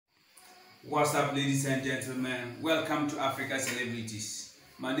What's up, ladies and gentlemen? Welcome to Africa Celebrities.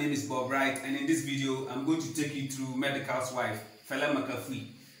 My name is Bob Wright, and in this video I'm going to take you through Medikal's wife, Fela Makafui.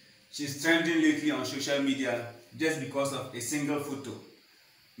 She's trending lately on social media just because of a single photo.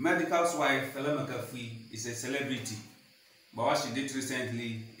 Medikal's wife, Fela Makafui, is a celebrity, but what she did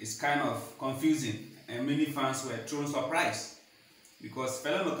recently is kind of confusing, and many fans were thrown surprised because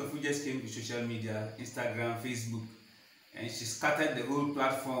Fela Makafui just came to social media, Instagram, Facebook, and she scattered the whole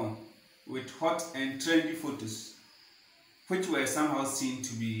platform with hot and trendy photos, which were somehow seen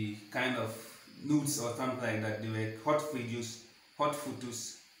to be kind of nudes or something like that. They were hot videos, hot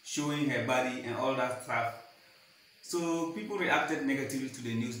photos showing her body and all that stuff. So people reacted negatively to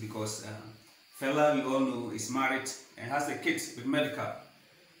the news because Fela, we all know, is married and has a kid with Medikal.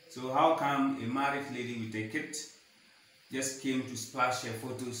 So how come a married lady with a kid just came to splash her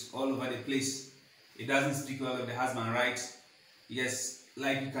photos all over the place? It doesn't speak well of the husband, right? Yes,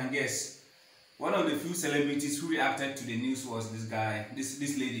 like you can guess, one of the few celebrities who reacted to the news was this guy, this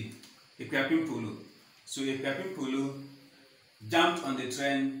lady, Akuapem Poloo. So Akuapem Poloo jumped on the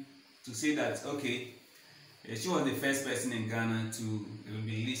trend to say that, okay, she was the first person in Ghana to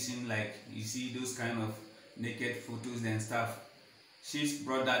be releasing, like, you see those kind of naked photos and stuff. She's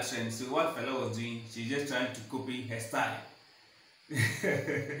brought that trend. So what Fela was doing, she's just trying to copy her style.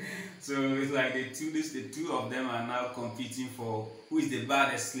 So it's like the two of them are now competing for who is the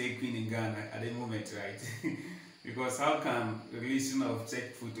baddest slave queen in Ghana at the moment, right? Because how can the releasing of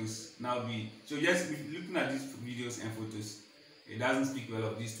check photos now be so? Just looking at these videos and photos, it doesn't speak well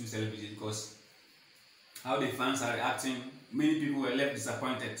of these two celebrities because how the fans are reacting, many people were left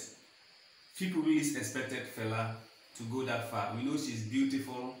disappointed. People really expected Fela to go that far. We know she's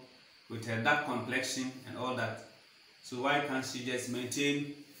beautiful with her dark complexion and all that. So why can't she just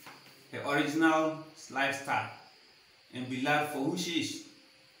maintain her original lifestyle and be loved for who she is?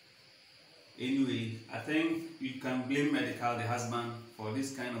 Anyway, I think you can blame Medikal, the husband, for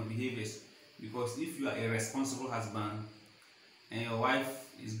this kind of behaviors, because if you are a responsible husband and your wife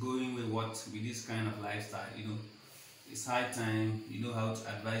is going with this kind of lifestyle, it's high time you know how to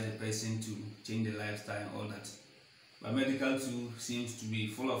advise the person to change the lifestyle and all that. But Medikal too seems to be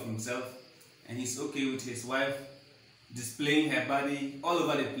full of himself, and he's okay with his wife displaying her body all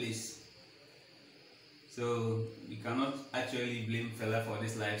over the place. So we cannot actually blame Fela for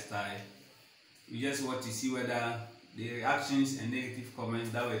this lifestyle. We just want to see whether the reactions and negative comments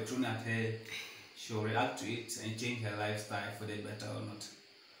that were thrown at her, she'll react to it and change her lifestyle for the better or not.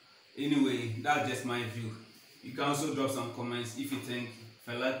 Anyway, that's just my view. You can also drop some comments if you think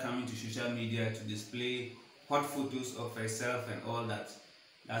Fela coming to social media to display hot photos of herself and all that,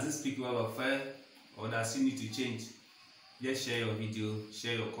 does it speak well of her, or does she need to change? Just share your video,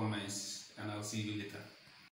 share your comments, and I'll see you later.